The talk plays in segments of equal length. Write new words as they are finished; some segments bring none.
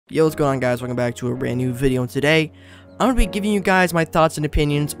Yo, what's going on, guys? Welcome back to a brand new video, and today I'm going to be giving you guys my thoughts and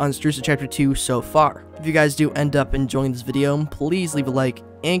opinions on Strucid Chapter 2 so far. If you guys do end up enjoying this video, please leave a like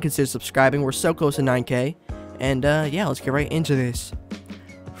and consider subscribing. We're so close to 9k, and yeah, let's get right into this.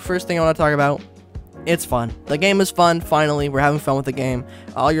 First thing I want to talk about, it's fun. The game is fun, finally. We're having fun with the game.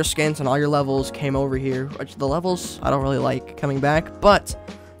 All your skins and all your levels came over here, which the levels I don't really like coming back, but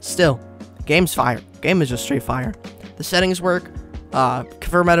still, the game's fire. The game is just straight fire. The settings work.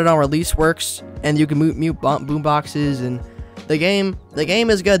 Confirm edit on release works, and you can mute boom boxes, and the game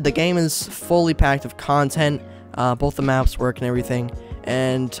is good. The game is fully packed of content. Both the maps work and everything,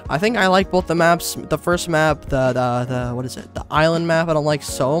 and I think I like both the maps. The first map, the what is it, the island map, I don't like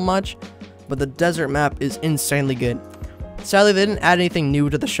so much, but the desert map is insanely good. Sadly, they didn't add anything new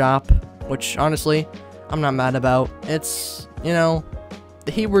to the shop, which honestly I'm not mad about. It's, you know,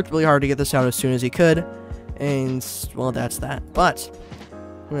 he worked really hard to get this out as soon as he could. And, well, that's that. But,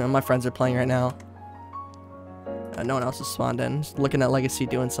 you know, my friends are playing right now. No one else has spawned in. Just looking at Legacy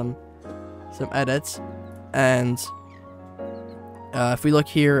doing some edits. And, if we look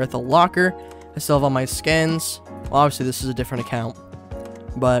here at the locker, I still have all my skins. Well, obviously, this is a different account.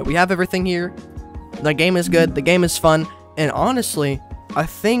 But we have everything here. The game is good. The game is fun. And, honestly, I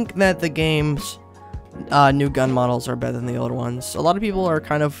think that the game's new gun models are better than the old ones. A lot of people are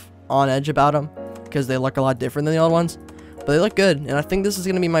kind of on edge about them, because they look a lot different than the old ones, but they look good, and I think this is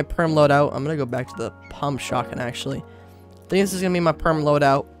going to be my perm loadout. I'm going to go back to the pump shotgun, actually. I think this is going to be my perm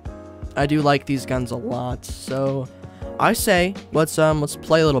loadout. I do like these guns a lot, so I say let's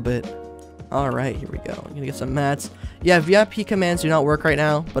play a little bit. Alright, here we go. I'm going to get some mats. Yeah, VIP commands do not work right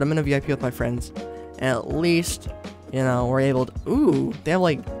now, but I'm in a VIP with my friends, and at least, you know, we're able to, ooh, they have,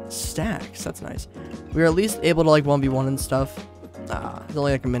 like, stacks. That's nice. We're at least able to, like, 1v1 and stuff. There's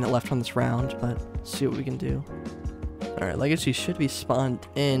only like a minute left on this round, but see what we can do. Alright, Legacy should be spawned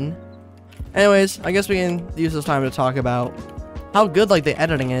in. Anyways, I guess we can use this time to talk about how good, like, the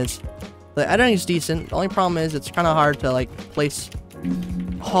editing is. The editing is decent. The only problem is it's kind of hard to, like, place.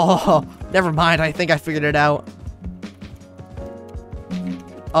 Oh, never mind. I think I figured it out.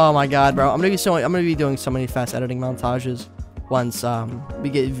 Oh my god, bro. I'm gonna be doing so many fast editing montages once we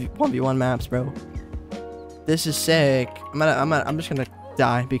get 1v1 maps, bro. This is sick. I'm just gonna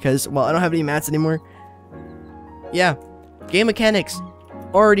die because, well, I don't have any mats anymore. Yeah, game mechanics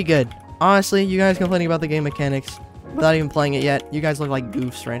already good. Honestly, you guys complaining about the game mechanics without even playing it yet. You guys look like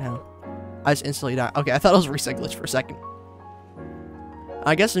goofs right now. I just instantly died. Okay, I thought it was a reset glitch for a second.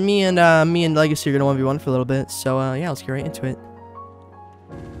 I guess me and Legacy are gonna 1v1 for a little bit. So yeah, let's get right into it.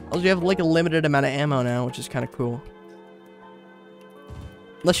 Also, we have like a limited amount of ammo now, which is kind of cool.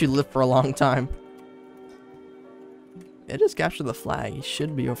 Unless you live for a long time. Yeah, just capture the flag. He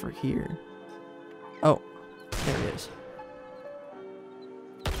should be over here. Oh, there he is.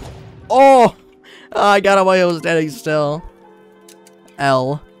 Oh, I got him while he was standing still.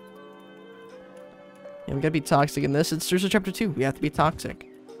 L. Yeah, we gotta be toxic in this. It's Strucid Chapter 2. We have to be toxic.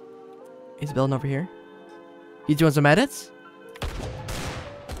 He's building over here. He's doing some edits.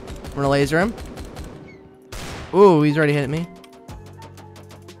 I'm gonna laser him. Ooh, he's already hitting me.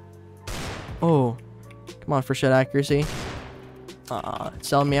 Oh. Come on, for shit accuracy. It's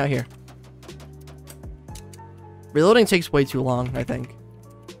selling me out here. Reloading takes way too long, I think.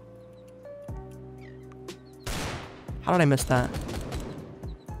 How did I miss that?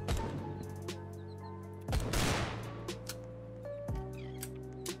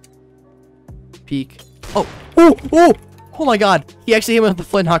 Peek. Oh! Oh! Oh! Oh my god! He actually hit me with the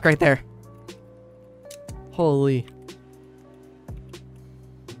flint hawk right there. Holy.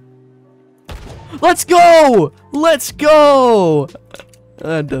 Let's go! Let's go!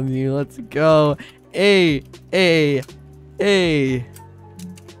 W, let's go. Hey.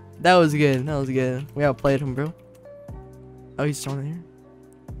 That was good. That was good. We outplayed him, bro. Oh, he's still in here.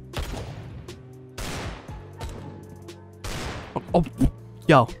 Oh.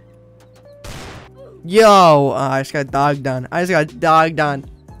 Yo. I just got dogged on. I just got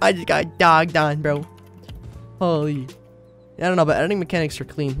dogged on, bro. Holy. I don't know, but editing mechanics are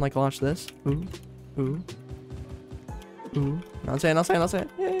clean. Like, watch this. Ooh. I'll say it.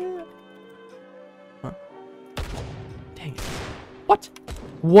 Yeah. Huh. Dang it.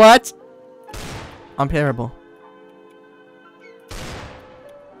 What? I'm terrible.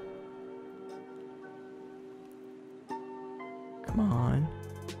 Come on.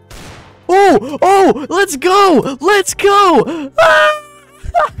 Oh! Let's go!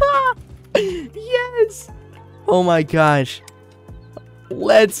 Ah! Yes! Oh my gosh.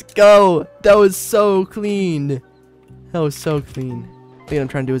 Let's go. That was so clean. I think I'm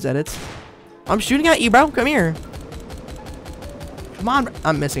trying to do his edits. I'm shooting at you, bro. Come here. Come on.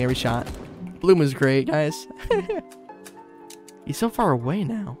 I'm missing every shot. Bloom is great, guys. He's so far away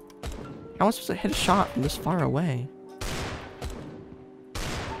now. How am I supposed to hit a shot from this far away?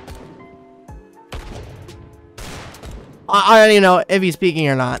 I don't even know if he's peeking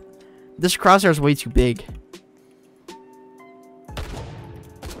or not. This crosshair is way too big.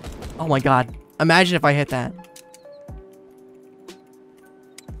 Oh my god. Imagine if I hit that.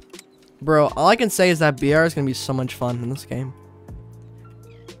 Bro, all I can say is that BR is going to be so much fun in this game.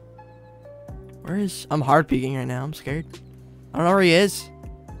 Where is... I'm hard peeking right now. I'm scared. I don't know where he is.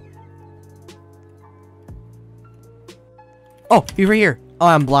 Oh, he's right here. Oh,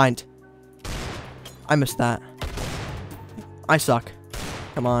 I'm blind. I missed that. I suck.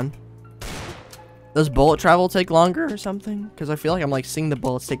 Come on. Does bullet travel take longer or something? Because I feel like I'm like seeing the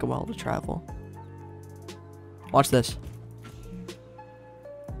bullets take a while to travel. Watch this.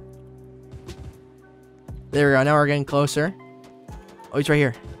 There we go. Now we're getting closer. Oh, he's right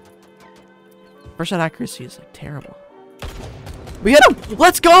here. First shot accuracy is like terrible. We hit him!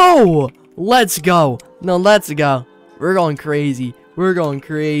 Let's go! Let's go! No, let's go. We're going crazy. We're going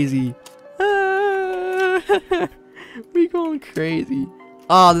crazy. We're going crazy.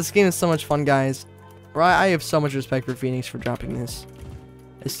 Oh, this game is so much fun, guys. I have so much respect for Phoenix for dropping this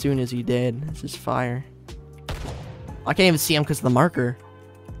as soon as he did. This is fire. I can't even see him because of the marker.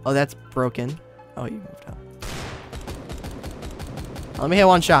 Oh, that's broken. Oh, you moved up. Let me hit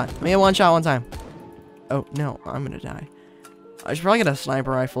one shot. Let me hit one shot one time. Oh, no. I'm going to die. I should probably get a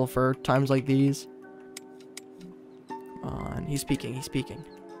sniper rifle for times like these. Come on. He's peeking. He's peeking.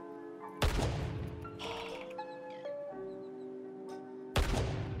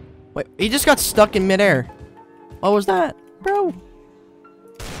 Wait, he just got stuck in midair. What was that? Bro.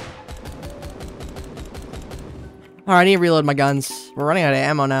 Alright, I need to reload my guns. We're running out of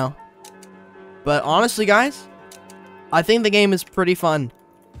ammo now. But honestly, guys, I think the game is pretty fun.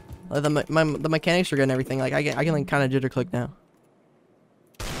 Like, the mechanics are good and everything. Like, I can like kind of jitter click now.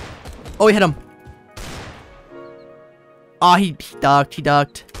 Oh, he hit him. Oh, he ducked. He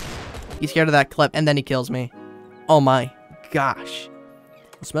ducked. He's scared of that clip, and then he kills me. Oh my gosh.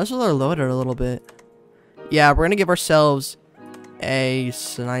 Let's mess with our loader a little bit. Yeah, we're gonna give ourselves a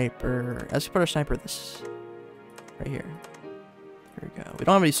sniper. Let's put our sniper this right here. There we go. We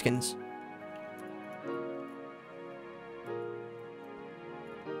don't have any skins.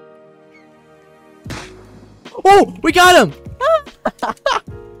 Oh, we got him!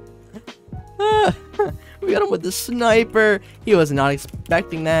 We got him with the sniper. He was not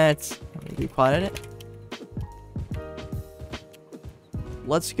expecting that. We quadded it.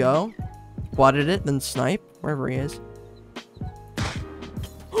 Let's go. Quadded it, then snipe wherever he is.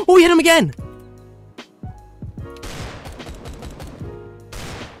 Oh, we hit him again!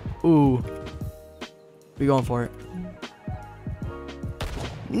 Ooh. We going for it.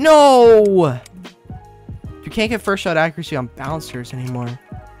 No! You can't get first shot accuracy on bouncers anymore.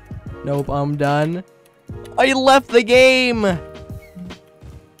 Nope, I'm done. I left the game!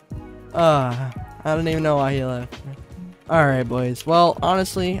 I don't even know why he left. Alright, boys. Well,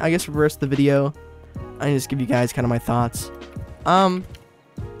 honestly, I guess for the rest of the video, I can just give you guys kind of my thoughts. I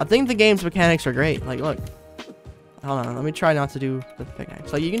think the game's mechanics are great. Like, look. Hold on, let me try not to do the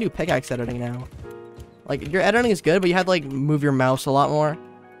pickaxe. Like, you can do pickaxe editing now. Like, your editing is good, but you have to, like, move your mouse a lot more,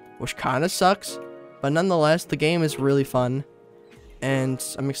 which kind of sucks. But nonetheless, the game is really fun, and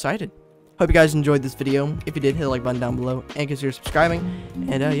I'm excited. Hope you guys enjoyed this video. If you did, hit the like button down below, and consider subscribing.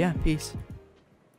 And, yeah, peace.